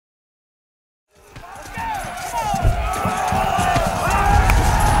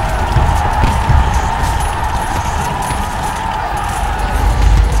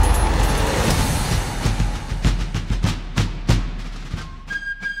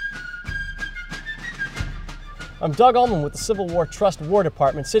I'm Doug Ullman with the Civil War Trust War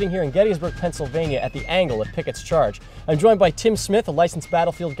Department, sitting here in Gettysburg, Pennsylvania at the angle of Pickett's Charge. I'm joined by Tim Smith, a licensed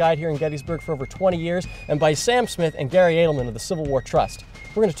battlefield guide here in Gettysburg for over 20 years, and by Sam Smith and Gary Edelman of the Civil War Trust.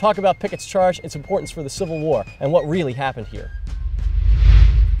 We're going to talk about Pickett's Charge, its importance for the Civil War, and what really happened here.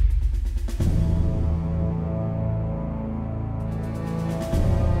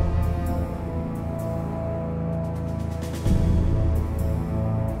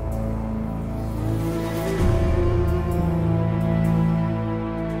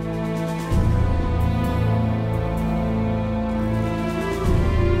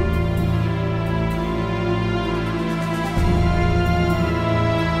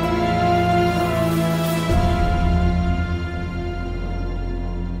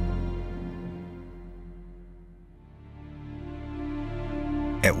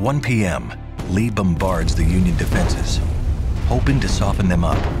 At 1 p.m., Lee bombards the Union defenses, hoping to soften them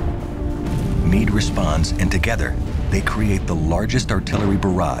up. Meade responds, and together, they create the largest artillery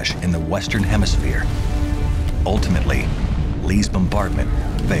barrage in the Western Hemisphere. Ultimately, Lee's bombardment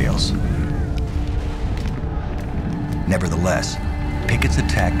fails. Nevertheless, Pickett's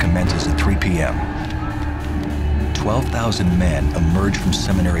attack commences at 3 p.m. 12,000 men emerge from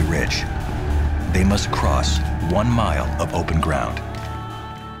Seminary Ridge. They must cross 1 mile of open ground.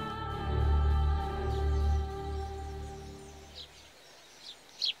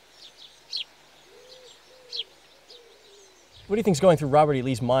 What do you think is going through Robert E.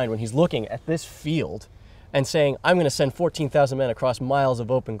 Lee's mind when he's looking at this field and saying, I'm going to send 14,000 men across miles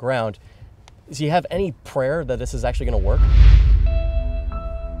of open ground? Does he have any prayer that this is actually going to work?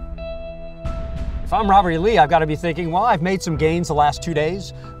 If I'm Robert E. Lee, I've got to be thinking, well, I've made some gains the last 2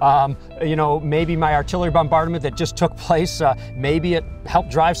 days. Maybe my artillery bombardment that just took place, maybe it helped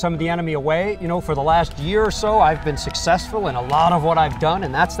drive some of the enemy away. For the last year or so, I've been successful in a lot of what I've done,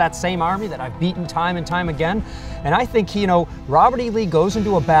 and that's that same army that I've beaten time and time again. And I think, Robert E. Lee goes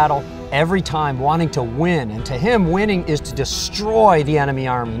into a battle every time wanting to win, and to him, winning is to destroy the enemy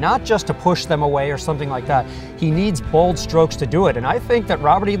army, not just to push them away or something like that. He needs bold strokes to do it, and I think that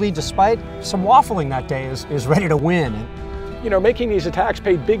Robert E. Lee, despite some waffling that day, is ready to win. Making these attacks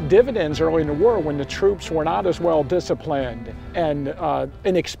paid big dividends early in the war when the troops were not as well disciplined and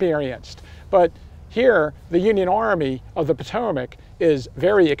inexperienced. But here, the Union Army of the Potomac is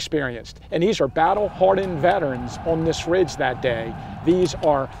very experienced, and these are battle-hardened veterans on this ridge that day. These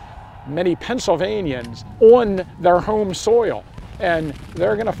are many Pennsylvanians on their home soil, and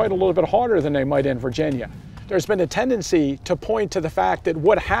they're going to fight a little bit harder than they might in Virginia. There's been a tendency to point to the fact that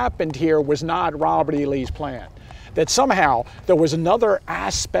what happened here was not Robert E. Lee's plan, that somehow there was another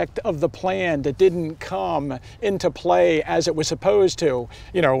aspect of the plan that didn't come into play as it was supposed to,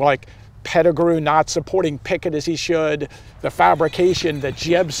 like Pettigrew not supporting Pickett as he should, the fabrication that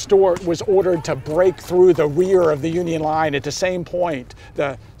Jeb Stuart was ordered to break through the rear of the Union line at the same point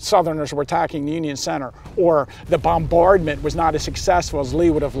the Southerners were attacking the Union center, or the bombardment was not as successful as Lee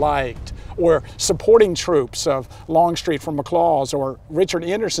would have liked, or supporting troops of Longstreet from McLaws or Richard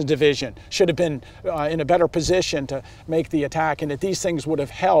Anderson's division should have been in a better position to make the attack, and that these things would have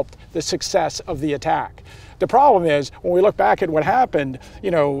helped the success of the attack. The problem is, when we look back at what happened,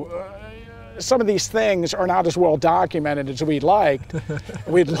 some of these things are not as well documented as we'd like,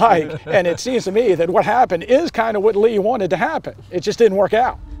 and it seems to me that what happened is kind of what Lee wanted to happen. It just didn't work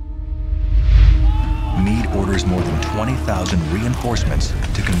out. Meade orders more than 20,000 reinforcements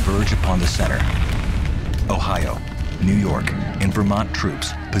to converge upon the center. Ohio, New York, and Vermont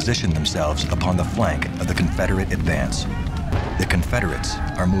troops position themselves upon the flank of the Confederate advance. The Confederates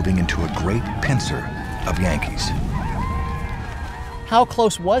are moving into a great pincer of Yankees. How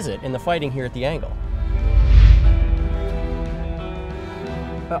close was it in the fighting here at the angle?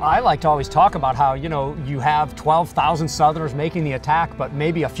 I like to always talk about how, you have 12,000 Southerners making the attack, but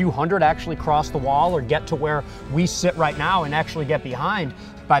maybe a few hundred actually cross the wall or get to where we sit right now and actually get behind.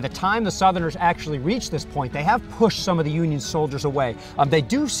 By the time the Southerners actually reach this point, they have pushed some of the Union soldiers away. They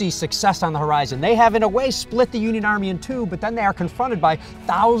do see success on the horizon. They have, in a way, split the Union Army in two, but then they are confronted by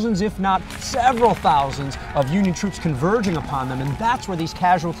thousands, if not several thousands, of Union troops converging upon them, and that's where these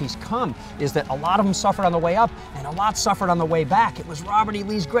casualties come, is that a lot of them suffered on the way up, and a lot suffered on the way back. It was Robert E.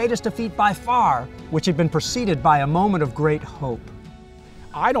 Lee's greatest defeat by far, which had been preceded by a moment of great hope.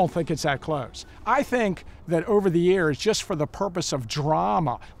 I don't think it's that close. I think that over the years, just for the purpose of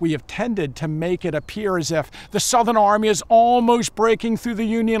drama, we have tended to make it appear as if the Southern Army is almost breaking through the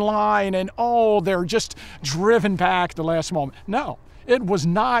Union line and, they're just driven back at the last moment. No, it was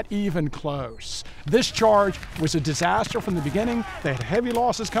not even close. This charge was a disaster from the beginning. They had heavy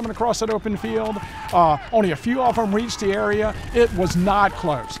losses coming across that open field. Only a few of them reached the area. It was not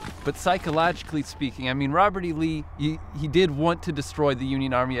close. But psychologically speaking, I mean, Robert E. Lee, he did want to destroy the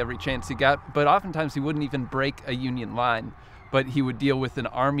Union Army every chance he got, but oftentimes he wouldn't even break a Union line. But he would deal with an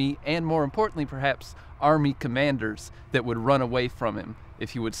army, and more importantly, perhaps, army commanders that would run away from him if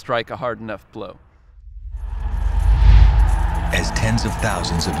he would strike a hard enough blow. As tens of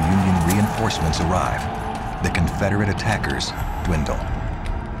thousands of Union reinforcements arrive, the Confederate attackers dwindle.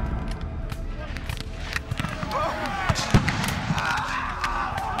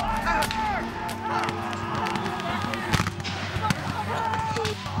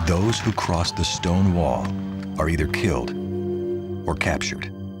 Those who cross the stone wall are either killed or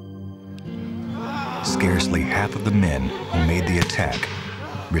captured. Scarcely half of the men who made the attack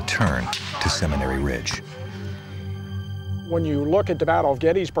return to Seminary Ridge. When you look at the Battle of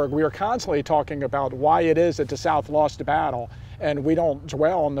Gettysburg, we are constantly talking about why it is that the South lost the battle, and we don't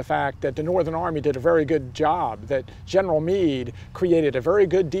dwell on the fact that the Northern Army did a very good job, that General Meade created a very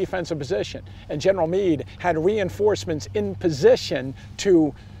good defensive position, and General Meade had reinforcements in position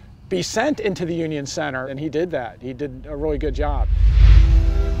to be sent into the Union Center, and he did that. He did a really good job.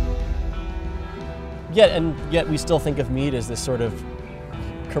 Yet we still think of Meade as this sort of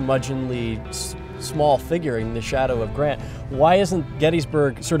curmudgeonly small figure in the shadow of Grant. Why isn't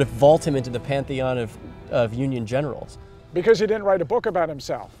Gettysburg sort of vault him into the pantheon of Union generals? Because he didn't write a book about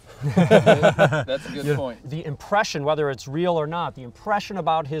himself. That's a good point. The impression, whether it's real or not, the impression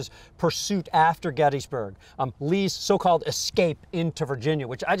about his pursuit after Gettysburg, Lee's so-called escape into Virginia,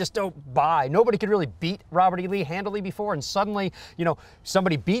 which I just don't buy. Nobody could really beat Robert E. Lee handily before, and suddenly, you know,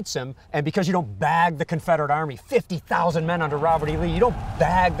 somebody beats him, and because you don't bag the Confederate Army, 50,000 men under Robert E. Lee, you don't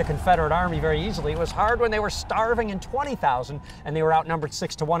bag the Confederate Army very easily. It was hard when they were starving in 20,000, and they were outnumbered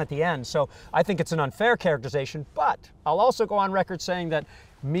 6-1 at the end. So I think it's an unfair characterization, but I'll also go on record saying that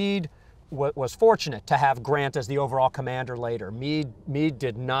Meade was fortunate to have Grant as the overall commander later. Meade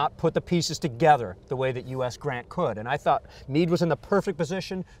did not put the pieces together the way that U.S. Grant could, and I thought Meade was in the perfect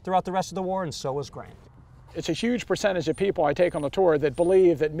position throughout the rest of the war, and so was Grant. It's a huge percentage of people I take on the tour that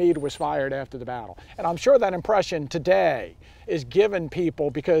believe that Meade was fired after the battle. And I'm sure that impression today is given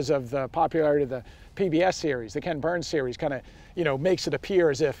people because of the popularity of the PBS series, the Ken Burns series, kind of, you know, makes it appear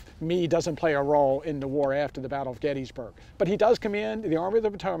as if Meade doesn't play a role in the war after the Battle of Gettysburg. But he does command the Army of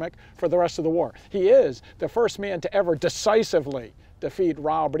the Potomac for the rest of the war. He is the first man to ever decisively defeat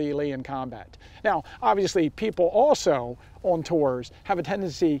Robert E. Lee in combat. Now, obviously, people also on tours have a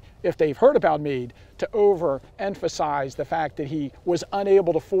tendency, if they've heard about Meade, to overemphasize the fact that he was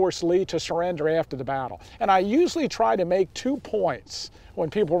unable to force Lee to surrender after the battle. And I usually try to make 2 points when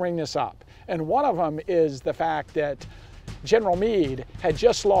people bring this up. And one of them is the fact that General Meade had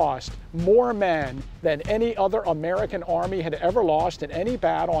just lost more men than any other American army had ever lost in any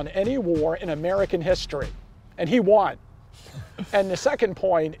battle in any war in American history. And he won. And the second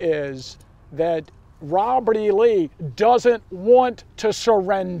point is that Robert E. Lee doesn't want to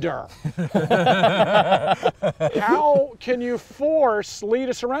surrender. How can you force Lee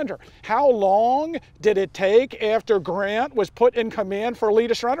to surrender? How long did it take after Grant was put in command for Lee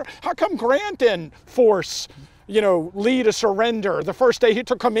to surrender? How come Grant didn't force, you know, Lee to surrender the first day he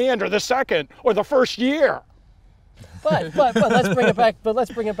took command, or the second, or the first year? But let's bring it back. But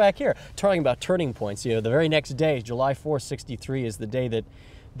let's bring it back here. Talking about turning points, you know, the very next day, July 4th, '63, is the day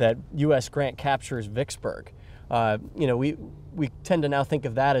that U.S. Grant captures Vicksburg. You know, we tend to now think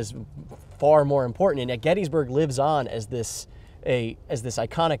of that as far more important, and yet Gettysburg lives on as this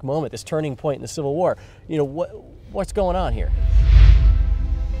iconic moment, this turning point in the Civil War. You know, what's going on here?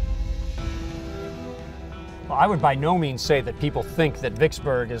 Well, I would by no means say that people think that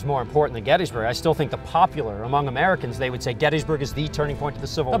Vicksburg is more important than Gettysburg. I still think the popular, among Americans, they would say Gettysburg is the turning point of the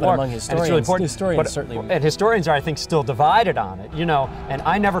Civil War. But among historians, and historians are, I think, still divided on it, you know, and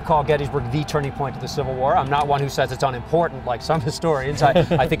I never call Gettysburg the turning point of the Civil War. I'm not one who says it's unimportant like some historians.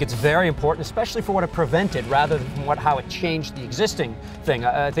 I think it's very important, especially for what it prevented rather than how it changed the existing thing.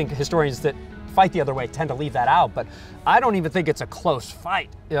 I think historians that fight the other way tend to leave that out, but I don't even think it's a close fight,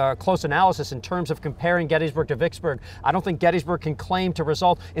 close analysis in terms of comparing Gettysburg to Vicksburg. I don't think Gettysburg can claim to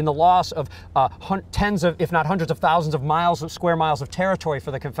result in the loss of tens of, if not hundreds of thousands of square miles of territory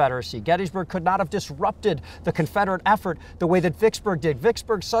for the Confederacy. Gettysburg could not have disrupted the Confederate effort the way that Vicksburg did.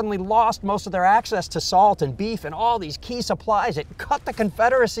 Vicksburg suddenly lost most of their access to salt and beef and all these key supplies. It cut the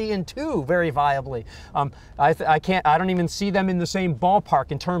Confederacy in two very viably. I don't even see them in the same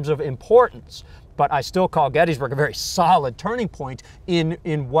ballpark in terms of importance. But I still call Gettysburg a very solid turning point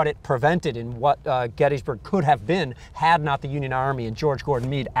in what it prevented, in what Gettysburg could have been had not the Union Army and George Gordon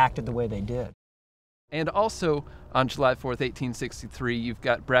Meade acted the way they did. And also on July 4th, 1863, you've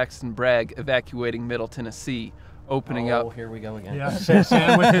got Braxton Bragg evacuating Middle Tennessee opening Oh, up. here we go again. Yeah,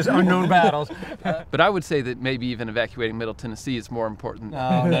 Sam with his unknown battles. But I would say that maybe even evacuating Middle Tennessee is more important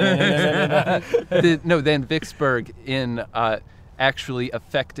than Vicksburg in actually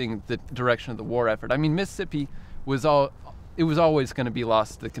affecting the direction of the war effort. I mean, Mississippi was always going to be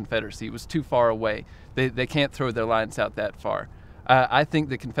lost to the Confederacy. It was too far away. They can't throw their lines out that far. I think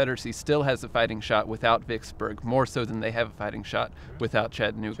the Confederacy still has a fighting shot without Vicksburg, more so than they have a fighting shot without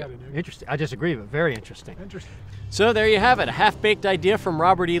Chattanooga. Interesting. I disagree, but very interesting. So there you have it, a half-baked idea from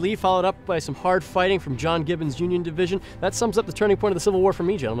Robert E. Lee, followed up by some hard fighting from John Gibbon's Union Division. That sums up the turning point of the Civil War for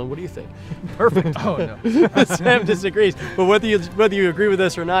me, gentlemen. What do you think? Perfect. Oh, no. Sam disagrees. But whether you agree with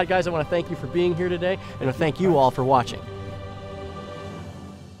this or not, guys, I want to thank you for being here today, and I thank you all for watching.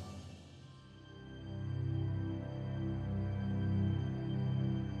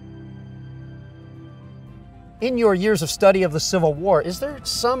 In your years of study of the Civil War, is there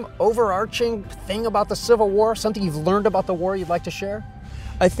some overarching thing about the Civil War, something you've learned about the war you'd like to share?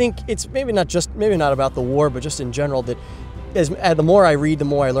 I think it's maybe not about the war, but just in general that the more I read, the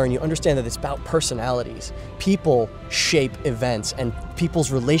more I learn. You understand that it's about personalities. People shape events, and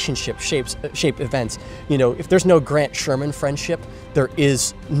people's relationship shape events. You know, if there's no Grant-Sherman friendship, there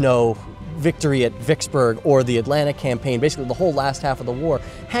is no victory at Vicksburg or the Atlanta campaign. Basically, the whole last half of the war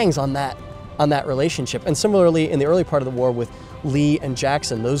hangs on that relationship. And similarly, in the early part of the war with Lee and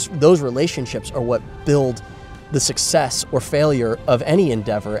Jackson, those relationships are what build the success or failure of any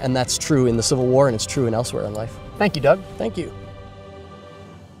endeavor, and that's true in the Civil War, and it's true in elsewhere in life. Thank you, Doug. Thank you.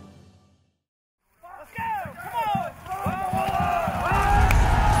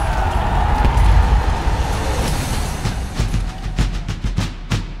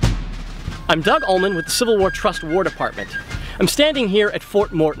 I'm Doug Ullman with the Civil War Trust War Department. I'm standing here at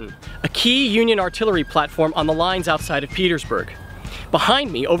Fort Morton, a key Union artillery platform on the lines outside of Petersburg.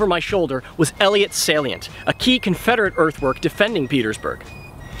 Behind me, over my shoulder, was Elliott Salient, a key Confederate earthwork defending Petersburg.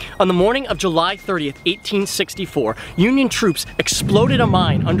 On the morning of July 30th, 1864, Union troops exploded a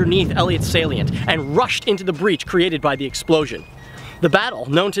mine underneath Elliott Salient and rushed into the breach created by the explosion. The battle,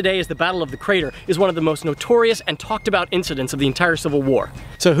 known today as the Battle of the Crater, is one of the most notorious and talked about incidents of the entire Civil War.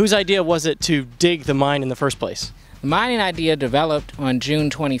 So whose idea was it to dig the mine in the first place? The mining idea developed on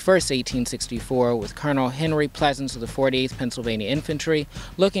June 21, 1864, with Colonel Henry Pleasants of the 48th Pennsylvania Infantry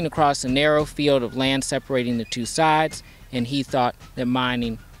looking across a narrow field of land separating the two sides, and he thought that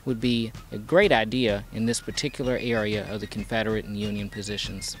mining would be a great idea in this particular area of the Confederate and Union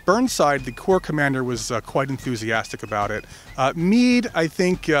positions. Burnside, the Corps commander, was quite enthusiastic about it. Meade, I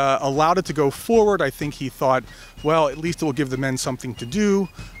think, allowed it to go forward. I think he thought, well, at least it will give the men something to do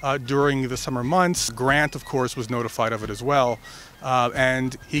during the summer months. Grant, of course, was notified of it as well,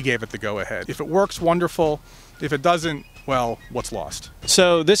 and he gave it the go-ahead. If it works, wonderful. If it doesn't, well, what's lost?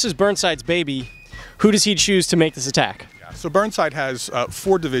 So this is Burnside's baby. Who does he choose to make this attack? So Burnside has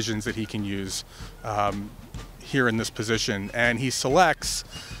 4 divisions that he can use here in this position, and he selects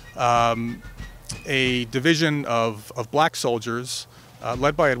a division of black soldiers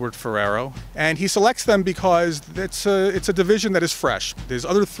led by Edward Ferrero, and he selects them because it's a division that is fresh. His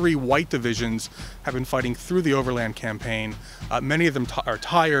other 3 white divisions have been fighting through the Overland Campaign. Many of them are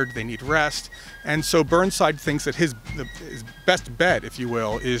tired, they need rest, and so Burnside thinks that his best bet, if you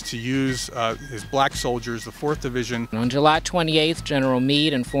will, is to use his black soldiers, the 4th Division. On July 28th, General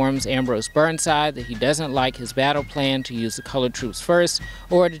Meade informs Ambrose Burnside that he doesn't like his battle plan to use the colored troops first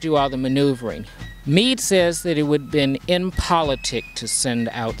or to do all the maneuvering. Meade says that it would have been impolitic to send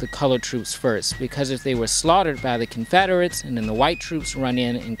out the colored troops first, because if they were slaughtered by the Confederates and then the white troops run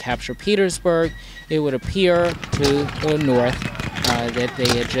in and capture Petersburg, it would appear to the North that they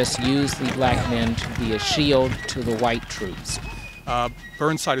had just used the black men to be a shield to the white troops.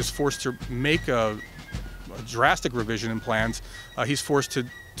 Burnside is forced to make a drastic revision in plans. He's forced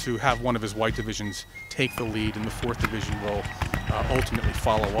to have one of his white divisions take the lead, and the 4th Division will ultimately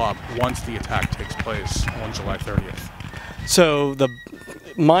follow up once the attack takes place on July 30th. So the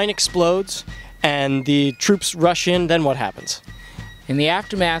mine explodes and the troops rush in, then what happens? In the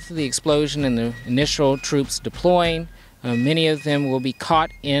aftermath of the explosion and the initial troops deploying, many of them will be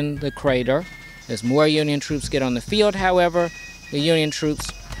caught in the crater. As more Union troops get on the field, however, the Union troops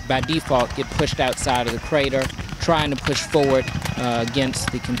by default get pushed outside of the crater, trying to push forward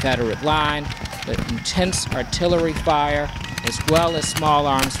against the Confederate line. The intense artillery fire as well as small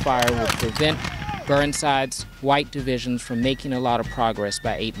arms fire will prevent Burnside's white divisions from making a lot of progress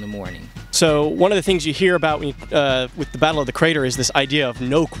by 8 in the morning. So one of the things you hear about with the Battle of the Crater is this idea of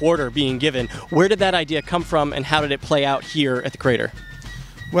no quarter being given. Where did that idea come from, and how did it play out here at the Crater?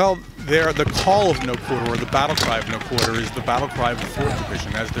 Well, the call of no quarter, or the battle cry of no quarter, is the battle cry of the 4th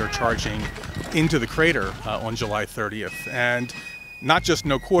Division as they're charging into the crater on July 30th. And not just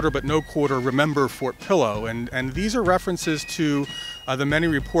no quarter, but no quarter, remember Fort Pillow. And these are references to the many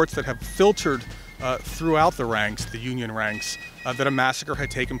reports that have filtered throughout the ranks, the Union ranks, that a massacre had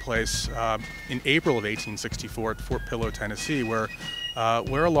taken place in April of 1864 at Fort Pillow, Tennessee, where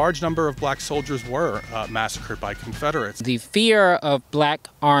a large number of black soldiers were massacred by Confederates. The fear of black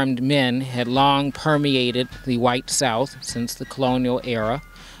armed men had long permeated the white South since the colonial era,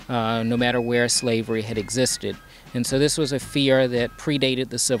 no matter where slavery had existed. And so this was a fear that predated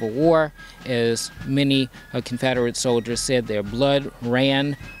the Civil War. As many Confederate soldiers said, their blood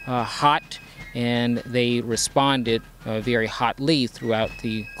ran hot, and they responded very hotly throughout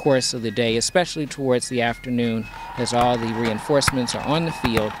the course of the day, especially towards the afternoon, as all the reinforcements are on the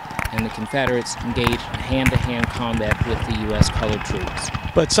field and the Confederates engaged in hand-to-hand combat with the U.S. colored troops.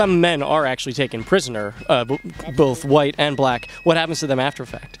 But some men are actually taken prisoner, both white and black. What happens to them after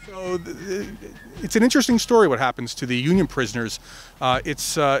fact? So it's an interesting story what happens to the Union prisoners.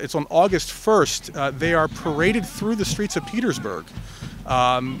 It's on August 1st. They are paraded through the streets of Petersburg.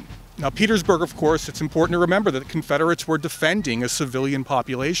 Now, Petersburg, of course, it's important to remember that the Confederates were defending a civilian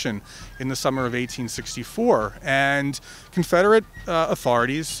population in the summer of 1864. And Confederate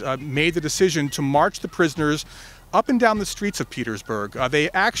authorities made the decision to march the prisoners up and down the streets of Petersburg.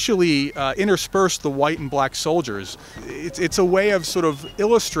 They actually interspersed the white and black soldiers. It's a way of sort of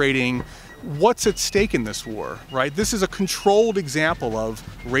illustrating what's at stake in this war, right? This is a controlled example of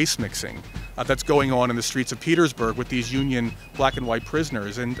race mixing that's going on in the streets of Petersburg with these Union black and white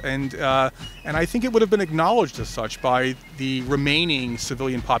prisoners, and I think it would have been acknowledged as such by the remaining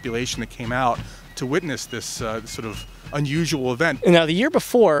civilian population that came out to witness this sort of unusual event. Now, the year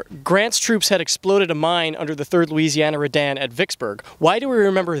before, Grant's troops had exploded a mine under the 3rd Louisiana Redan at Vicksburg. Why do we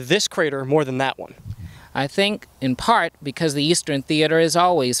remember this crater more than that one? I think, in part, because the Eastern Theater has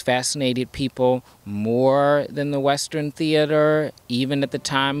always fascinated people more than the Western Theater. Even at the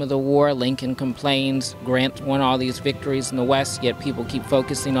time of the war, Lincoln complains Grant won all these victories in the West, yet people keep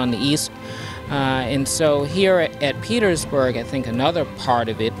focusing on the East. And so here at Petersburg, I think another part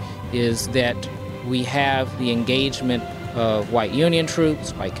of it is that we have the engagement of white Union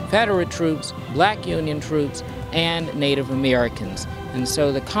troops, white Confederate troops, black Union troops, and Native Americans. And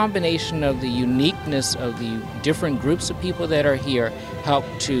so the combination of the uniqueness of the different groups of people that are here help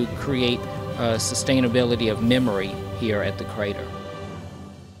to create sustainability of memory here at the crater.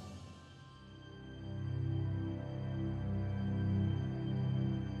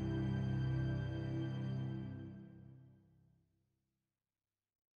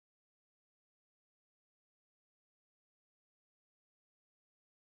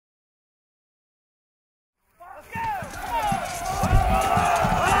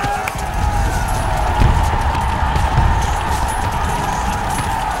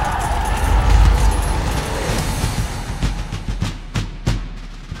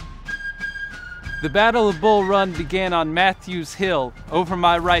 The Battle of Bull Run began on Matthews Hill, over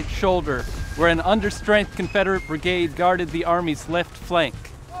my right shoulder, where an understrength Confederate brigade guarded the Army's left flank.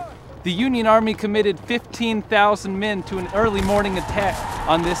 The Union Army committed 15,000 men to an early morning attack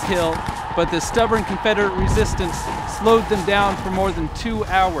on this hill, but the stubborn Confederate resistance slowed them down for more than 2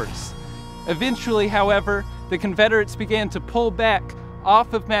 hours. Eventually, however, the Confederates began to pull back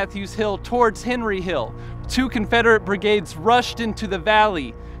off of Matthews Hill towards Henry Hill. 2 Confederate brigades rushed into the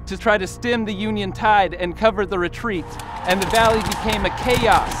valley to try to stem the Union tide and cover the retreat, and the valley became a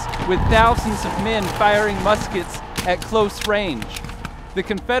chaos with thousands of men firing muskets at close range. The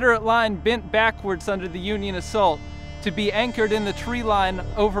Confederate line bent backwards under the Union assault to be anchored in the tree line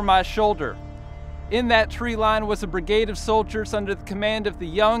over my shoulder. In that tree line was a brigade of soldiers under the command of the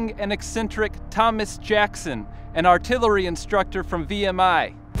young and eccentric Thomas Jackson, an artillery instructor from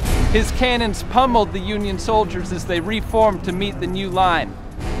VMI. His cannons pummeled the Union soldiers as they reformed to meet the new line.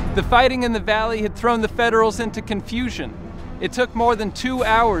 The fighting in the valley had thrown the Federals into confusion. It took more than 2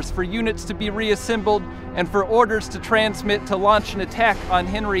 hours for units to be reassembled and for orders to transmit to launch an attack on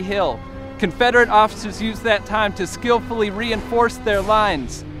Henry Hill. Confederate officers used that time to skillfully reinforce their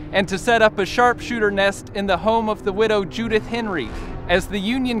lines and to set up a sharpshooter nest in the home of the widow Judith Henry. As the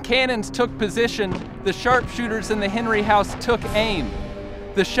Union cannons took position, the sharpshooters in the Henry house took aim.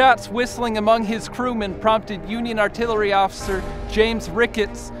 The shots whistling among his crewmen prompted Union artillery officer James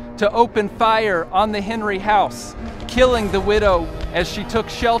Ricketts to open fire on the Henry house, killing the widow as she took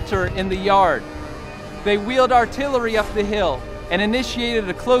shelter in the yard. They wheeled artillery up the hill and initiated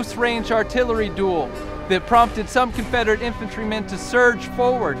a close-range artillery duel that prompted some Confederate infantrymen to surge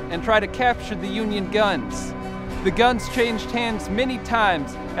forward and try to capture the Union guns. The guns changed hands many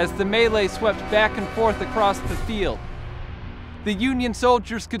times as the melee swept back and forth across the field. the Union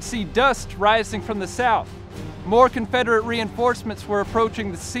soldiers could see dust rising from the south. More Confederate reinforcements were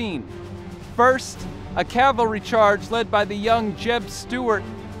approaching the scene. First, a cavalry charge led by the young Jeb Stuart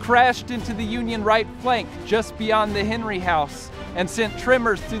crashed into the Union right flank just beyond the Henry House and sent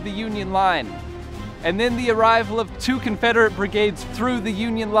tremors through the Union line. And then the arrival of 2 Confederate brigades threw the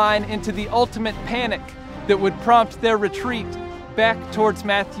Union line into the ultimate panic that would prompt their retreat back towards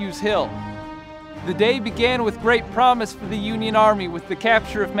Matthews Hill. The day began with great promise for the Union Army with the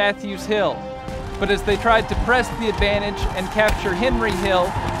capture of Matthews Hill. But as they tried to press the advantage and capture Henry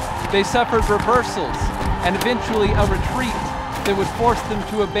Hill, they suffered reversals and eventually a retreat that would force them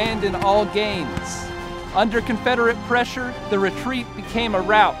to abandon all gains. Under Confederate pressure, the retreat became a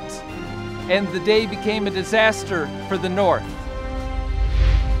rout, and the day became a disaster for the North.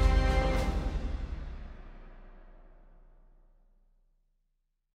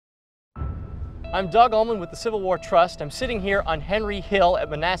 I'm Doug Ullman with the Civil War Trust. I'm sitting here on Henry Hill at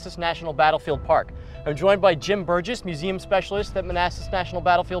Manassas National Battlefield Park. I'm joined by Jim Burgess, museum specialist at Manassas National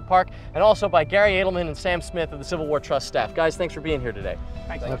Battlefield Park, and also by Gary Adelman and Sam Smith of the Civil War Trust staff. Guys, thanks for being here today.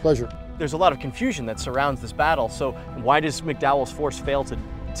 Thanks. My pleasure. There's a lot of confusion that surrounds this battle, so why does McDowell's force fail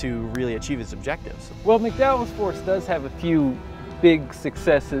to really achieve its objectives? Well, McDowell's force does have a few big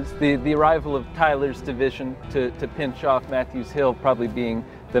successes. The arrival of Tyler's division to pinch off Matthews Hill probably being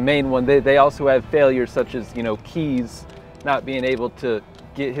the main one. They also have failures such as, Keyes not being able to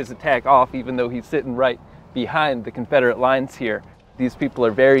get his attack off even though he's sitting right behind the Confederate lines here. These people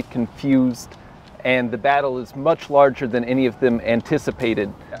are very confused and the battle is much larger than any of them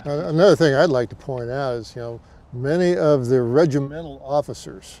anticipated. Another thing I'd like to point out is, many of the regimental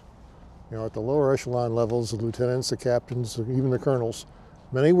officers, at the lower echelon levels, the lieutenants, the captains, even the colonels,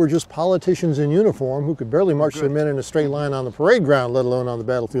 many were just politicians in uniform who could barely march their men in a straight line on the parade ground, let alone on the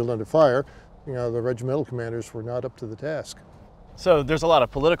battlefield under fire. The regimental commanders were not up to the task. So there's a lot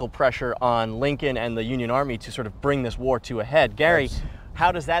of political pressure on Lincoln and the Union Army to sort of bring this war to a head. Gary, Yes.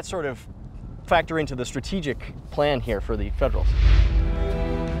 How does that sort of factor into the strategic plan here for the Federals?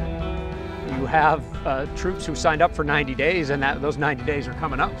 You have troops who signed up for 90 days, and those 90 days are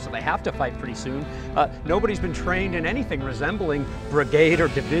coming up, so they have to fight pretty soon. Nobody's been trained in anything resembling brigade or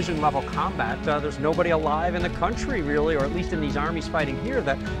division level combat. There's nobody alive in the country, really, or at least in these armies fighting here,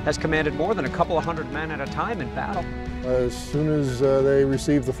 that has commanded more than a couple of hundred men at a time in battle. As soon as they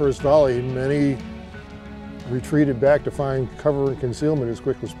received the first volley, many retreated back to find cover and concealment as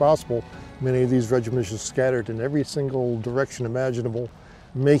quickly as possible. Many of these regiments just scattered in every single direction imaginable,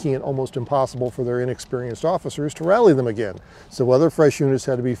 making it almost impossible for their inexperienced officers to rally them again. So other fresh units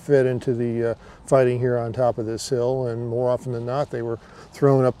had to be fed into the fighting here on top of this hill, and more often than not they were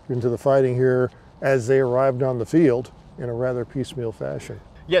thrown up into the fighting here as they arrived on the field in a rather piecemeal fashion.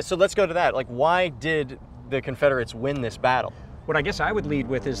 Yeah, so let's go to that. Why did the Confederates win this battle? What I guess I would lead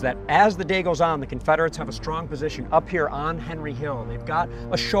with is that as the day goes on, the Confederates have a strong position up here on Henry Hill. They've got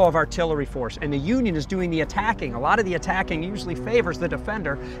a show of artillery force, and the Union is doing the attacking. A lot of the attacking usually favors the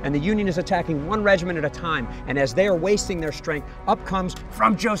defender, and the Union is attacking one regiment at a time. And as they are wasting their strength, up comes,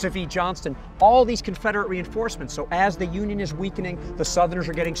 from Joseph E. Johnston, all these Confederate reinforcements. So as the Union is weakening, the Southerners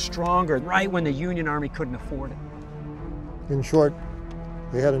are getting stronger, right when the Union Army couldn't afford it. In short,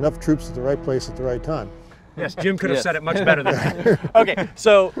 they had enough troops at the right place at the right time. Yes, Jim could have said it much better than that. Okay,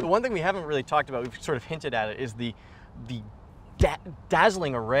 so the one thing we haven't really talked about, we've sort of hinted at it, is the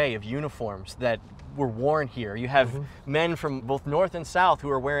dazzling array of uniforms that were worn here. You have men from both north and south who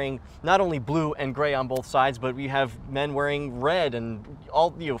are wearing not only blue and gray on both sides, but we have men wearing red and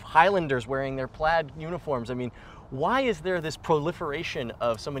all Highlanders wearing their plaid uniforms. I mean, why is there this proliferation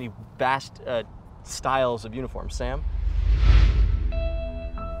of so many vast styles of uniforms? Sam?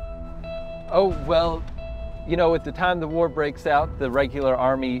 Oh, well, at the time the war breaks out, the regular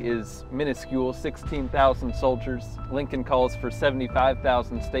army is minuscule, 16,000 soldiers. Lincoln calls for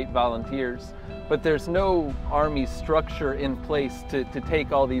 75,000 state volunteers. But there's no army structure in place to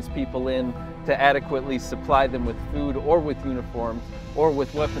take all these people in, to adequately supply them with food or with uniforms or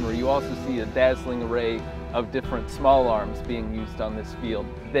with weaponry. You also see a dazzling array of different small arms being used on this field.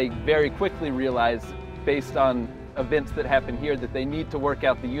 They very quickly realize, based on events that happen here, that they need to work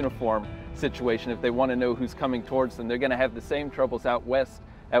out the uniform situation if they want to know who's coming towards them. They're going to have the same troubles out west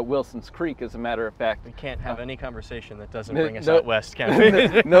at Wilson's Creek, as a matter of fact. We can't have any conversation that doesn't bring us out west, can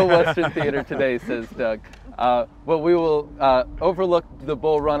we? No Western theater today, says Doug. Well, we will overlook the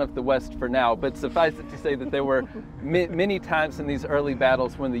Bull Run of the West for now, but suffice it to say that there were many times in these early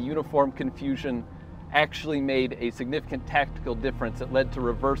battles when the uniform confusion actually made a significant tactical difference. It led to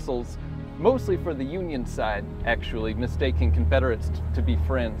reversals, mostly for the Union side, actually, mistaking Confederates to be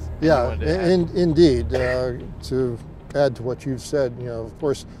friends. Yeah, indeed. To add to what you've said. Of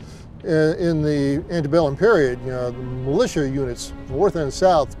course, in the antebellum period, the militia units, north and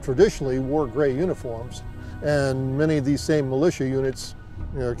south, traditionally wore gray uniforms, and many of these same militia units,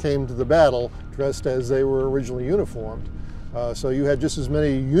 came to the battle dressed as they were originally uniformed. So you had just as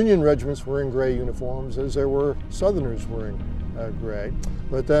many Union regiments wearing gray uniforms as there were Southerners wearing gray.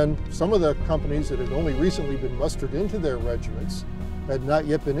 But then some of the companies that had only recently been mustered into their regiments had not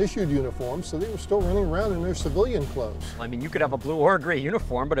yet been issued uniforms, so they were still running around in their civilian clothes. I mean, you could have a blue or a gray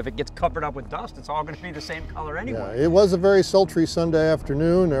uniform, but if it gets covered up with dust, it's all going to be the same color anyway. Yeah, it was a very sultry Sunday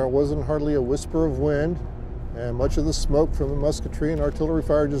afternoon. There wasn't hardly a whisper of wind, and much of the smoke from the musketry and artillery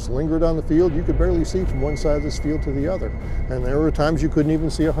fire just lingered on the field. You could barely see from one side of this field to the other. And there were times you couldn't even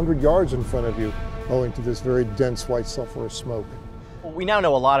see 100 yards in front of you, owing to this very dense white sulfurous smoke. Well, we now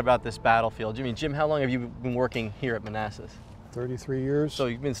know a lot about this battlefield. Jim, how long have you been working here at Manassas? 33 years. So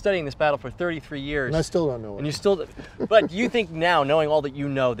you've been studying this battle for 33 years. And I still don't know it. And you still, but do you think now, knowing all that you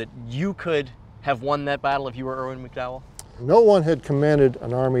know, that you could have won that battle if you were Irwin McDowell? No one had commanded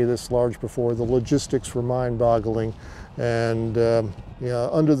an army this large before. The logistics were mind-boggling, and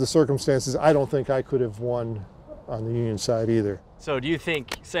under the circumstances, I don't think I could have won on the Union side either. So do you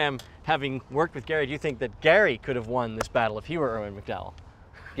think, Sam, having worked with Gary, do you think that Gary could have won this battle if he were Irwin McDowell?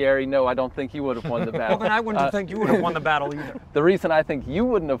 Gary, no, I don't think you would have won the battle. Well, then I wouldn't think you would have won the battle either. The reason I think you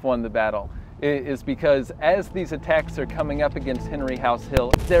wouldn't have won the battle is because as these attacks are coming up against Henry House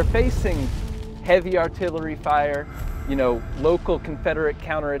Hill, they're facing heavy artillery fire, local Confederate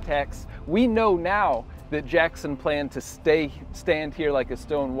counterattacks. We know now that Jackson planned to stand here like a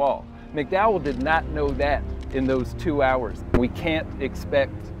stone wall. McDowell did not know that in those 2 hours. We can't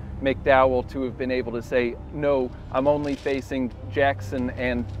expect McDowell to have been able to say, no, I'm only facing Jackson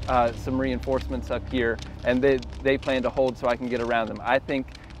and some reinforcements up here, and they plan to hold so I can get around them. I think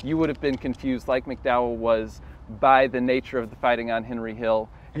you would have been confused, like McDowell was, by the nature of the fighting on Henry Hill.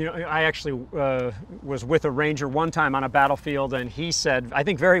 I actually was with a ranger one time on a battlefield, and he said, I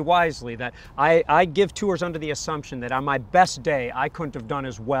think very wisely, that I give tours under the assumption that on my best day, I couldn't have done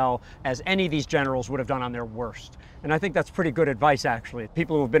as well as any of these generals would have done on their worst. And I think that's pretty good advice, actually.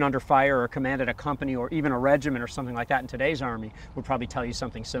 People who have been under fire or commanded a company or even a regiment or something like that in today's Army would probably tell you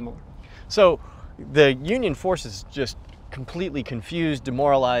something similar. So the Union forces just completely confused,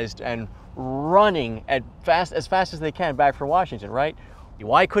 demoralized, and running as fast as they can back for Washington, right?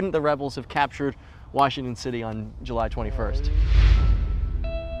 Why couldn't the rebels have captured Washington City on July 21st?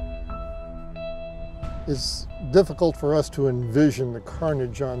 It's difficult for us to envision the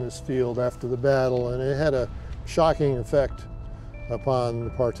carnage on this field after the battle, and it had a shocking effect upon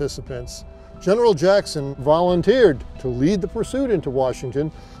the participants. General Jackson volunteered to lead the pursuit into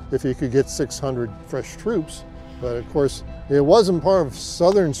Washington if he could get 600 fresh troops. But of course, it wasn't part of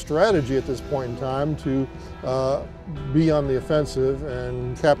Southern strategy at this point in time to be on the offensive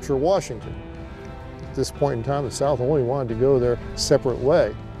and capture Washington. At this point in time, the South only wanted to go their separate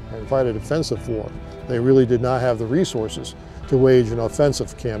way and fight a defensive war. They really did not have the resources to wage an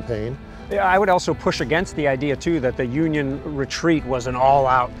offensive campaign. I would also push against the idea, too, that the Union retreat was an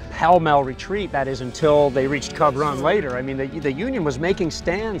all-out pell-mell retreat, that is, until they reached Cub Run later. I mean, the Union was making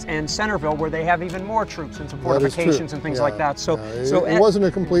stands in Centerville where they have even more troops and some fortifications and things like that. So, it wasn't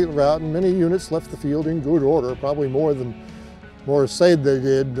a complete rout, and many units left the field in good order, probably more said they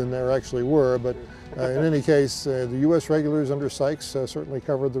did than there actually were. But in any case, the U.S. regulars under Sykes certainly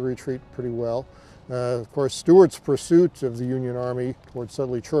covered the retreat pretty well. Of course, Stuart's pursuit of the Union Army towards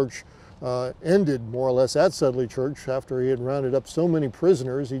Sudley Church ended more or less at Sudley Church after he had rounded up so many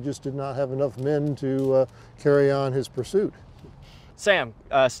prisoners. He just did not have enough men to carry on his pursuit. Sam,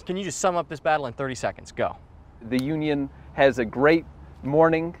 can you just sum up this battle in 30 seconds? Go. The Union has a great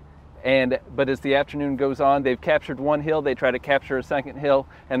morning, but as the afternoon goes on, they've captured one hill, they try to capture a second hill,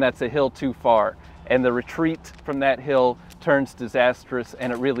 and that's a hill too far. And the retreat from that hill turns disastrous,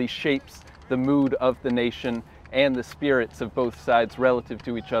 and it really shapes the mood of the nation and the spirits of both sides relative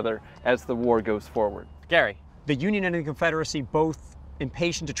to each other as the war goes forward. Gary. The Union and the Confederacy both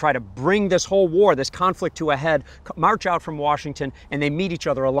impatient to try to bring this whole war, this conflict to a head, march out from Washington, and they meet each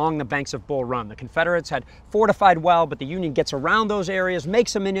other along the banks of Bull Run. The Confederates had fortified well, but the Union gets around those areas,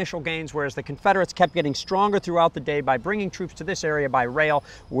 makes some initial gains, whereas the Confederates kept getting stronger throughout the day by bringing troops to this area by rail,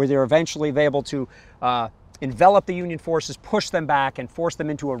 where they're eventually able to envelop the Union forces, push them back, and force them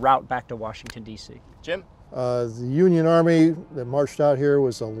into a route back to Washington, D.C. Jim? The Union Army that marched out here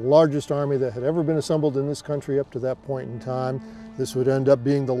was the largest army that had ever been assembled in this country up to that point in time. This would end up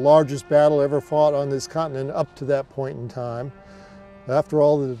being the largest battle ever fought on this continent up to that point in time. After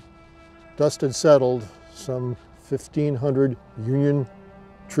all the dust had settled, some 1,500 Union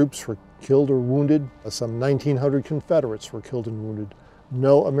troops were killed or wounded. Some 1,900 Confederates were killed and wounded.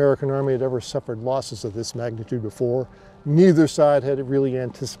 No American army had ever suffered losses of this magnitude before. Neither side had really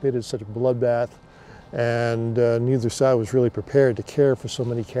anticipated such a bloodbath, and neither side was really prepared to care for so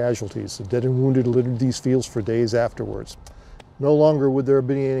many casualties. The dead and wounded littered these fields for days afterwards. No longer would there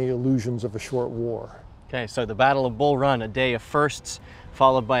be any illusions of a short war. Okay, so the Battle of Bull Run, a day of firsts,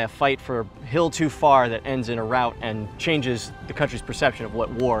 followed by a fight for a hill too far that ends in a rout and changes the country's perception of what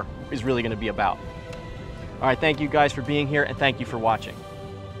war is really going to be about. All right, thank you guys for being here, and thank you for watching.